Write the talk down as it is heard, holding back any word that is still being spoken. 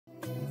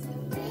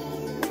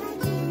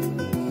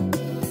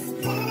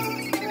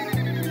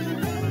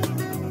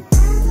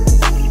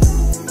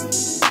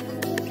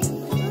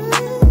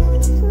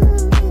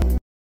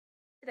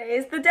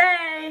the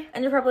day.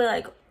 And you're probably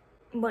like,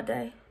 what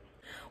day?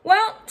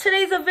 Well,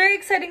 today's a very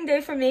exciting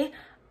day for me.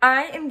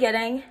 I am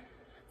getting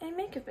a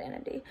makeup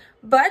vanity,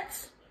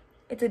 but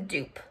it's a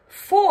dupe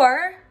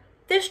for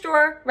this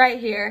drawer right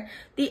here,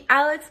 the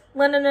Alex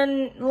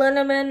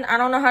Linneman, I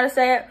don't know how to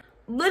say it.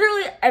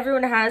 Literally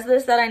everyone has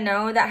this that I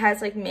know that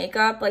has like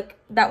makeup, like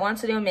that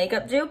wants to do a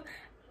makeup dupe,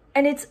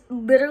 and it's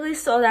literally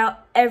sold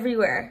out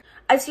everywhere.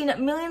 I've seen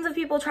millions of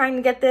people trying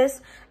to get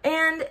this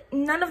and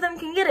none of them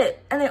can get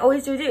it, and they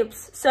always do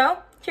dupes. So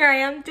here I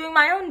am doing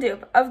my own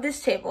dupe of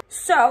this table.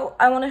 So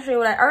I want to show you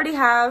what I already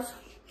have.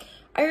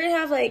 I already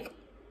have like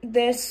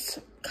this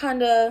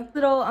kind of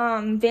little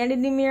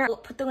vanity mirror. I'll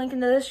put the link in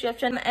the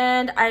description.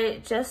 And I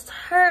just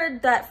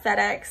heard that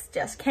FedEx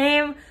just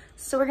came,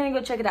 so we're gonna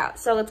go check it out.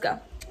 So let's go.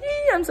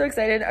 Yee, I'm so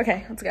excited.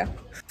 Okay, let's go.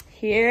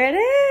 Here it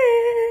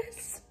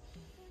is.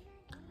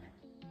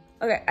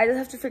 Okay, I just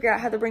have to figure out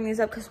how to bring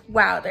these up because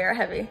wow, they are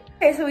heavy.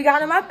 Okay, so we got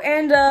them up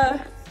and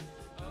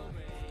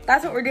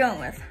that's what we're dealing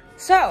with.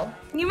 So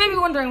you may be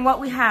wondering what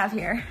we have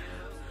here.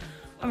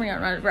 Oh my God,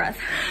 I'm out of breath.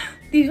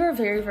 These were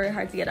very, very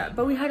hard to get up,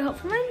 but we had help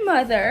from my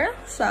mother,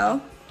 so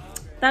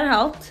that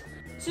helped.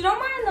 So don't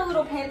mind the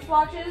little paint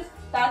swatches.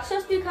 That's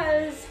just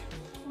because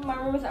my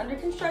room is under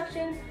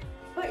construction.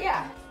 But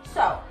yeah,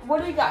 so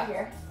what do we got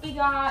here? We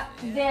got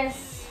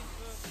this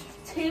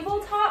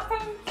tabletop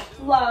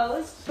from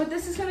Lowe's, but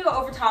this is gonna go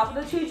over top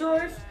of the two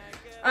drawers,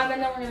 and then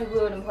we're gonna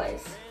glue it in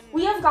place.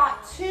 We have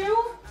got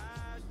two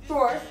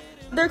drawers.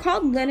 They're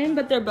called linen,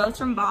 but they're both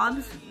from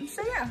Bob's.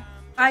 So yeah,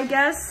 I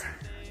guess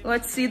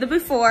let's see the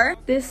before.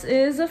 This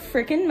is a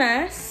freaking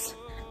mess,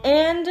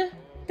 and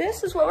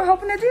this is what we're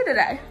hoping to do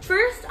today.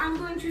 First, I'm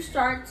going to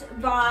start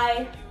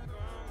by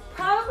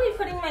probably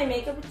putting my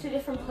makeup in two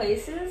different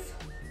places.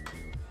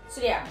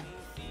 So yeah,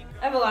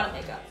 I have a lot of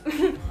makeup.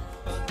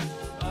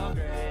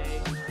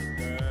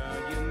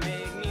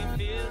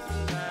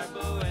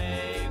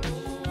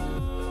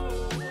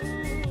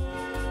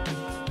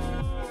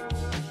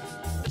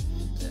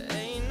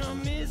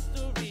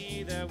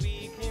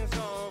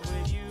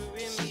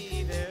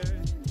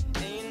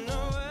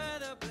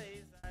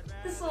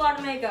 This is a lot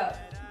of makeup.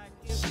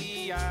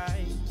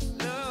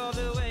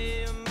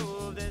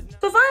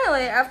 So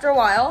finally, after a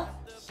while,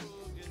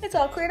 it's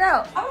all cleared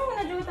out. All I'm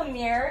gonna do with the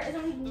mirror is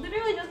I'm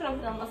literally just gonna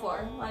put it on the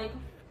floor, like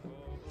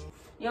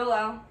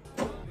YOLO.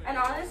 And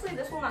honestly,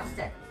 this will not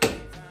stick.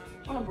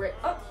 I'm gonna break.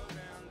 Oh,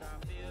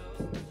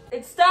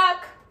 it's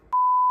stuck.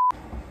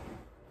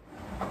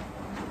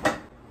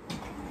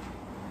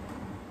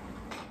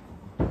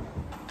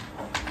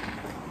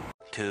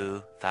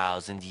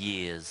 "2,000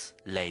 years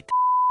later."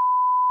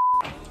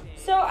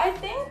 So I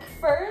think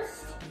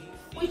first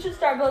we should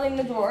start building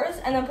the drawers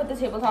and then put the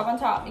tabletop on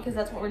top because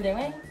that's what we're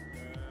doing.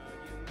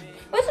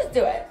 Let's just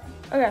do it.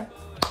 Okay,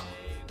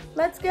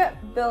 let's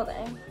get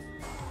building.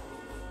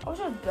 I wish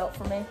it was built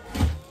for me,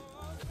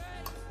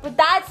 but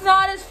that's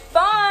not as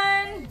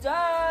fun,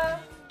 duh.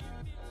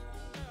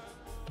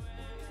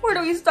 Where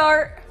do we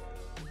start?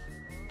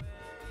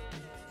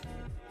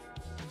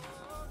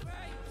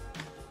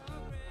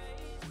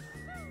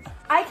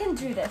 I can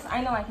do this.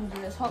 I know I can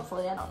do this,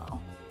 hopefully, I don't know.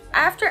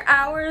 After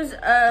hours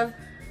of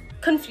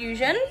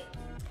confusion,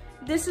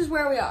 this is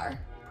where we are.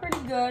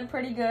 Pretty good,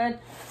 pretty good.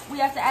 We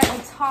have to add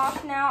the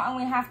top now, and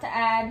we have to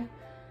add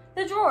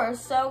the drawers,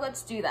 so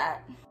let's do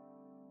that.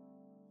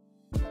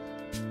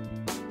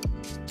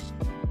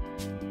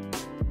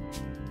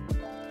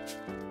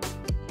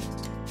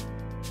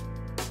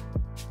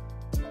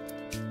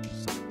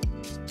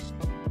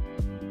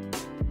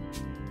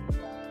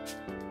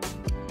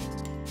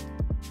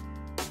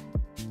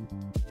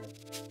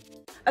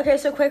 Okay,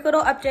 so quick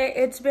little update.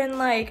 It's been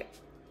like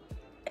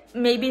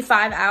maybe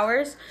 5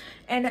 hours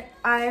and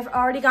I've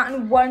already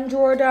gotten one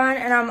drawer done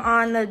and I'm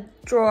on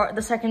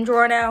the second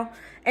drawer now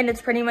and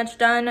it's pretty much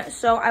done.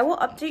 So I will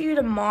update you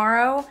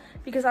tomorrow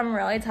because I'm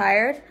really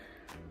tired,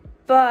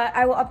 but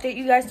I will update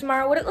you guys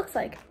tomorrow what it looks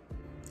like.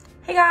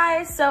 Hey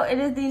guys, so it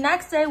is the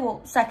next day,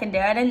 well, second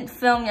day. I didn't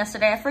film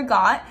yesterday, I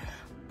forgot,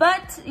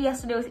 but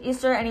yesterday was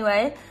Easter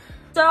anyway.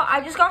 So I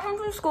just got home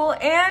from school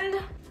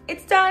and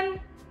it's done.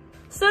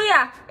 So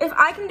yeah, if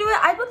I can do it,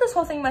 I built this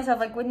whole thing myself,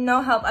 like with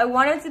no help. I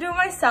wanted to do it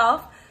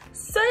myself.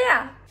 So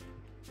yeah,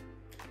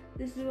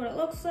 this is what it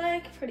looks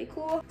like, pretty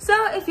cool. So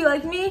if you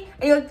like me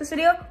and you like this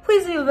video,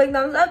 please leave a big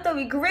thumbs up, that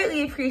would be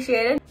greatly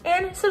appreciated.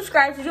 And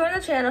subscribe to join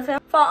the channel, fam.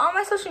 Follow all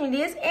my social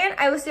medias, and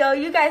I will see all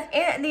you guys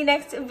in the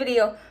next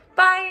video.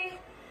 Bye.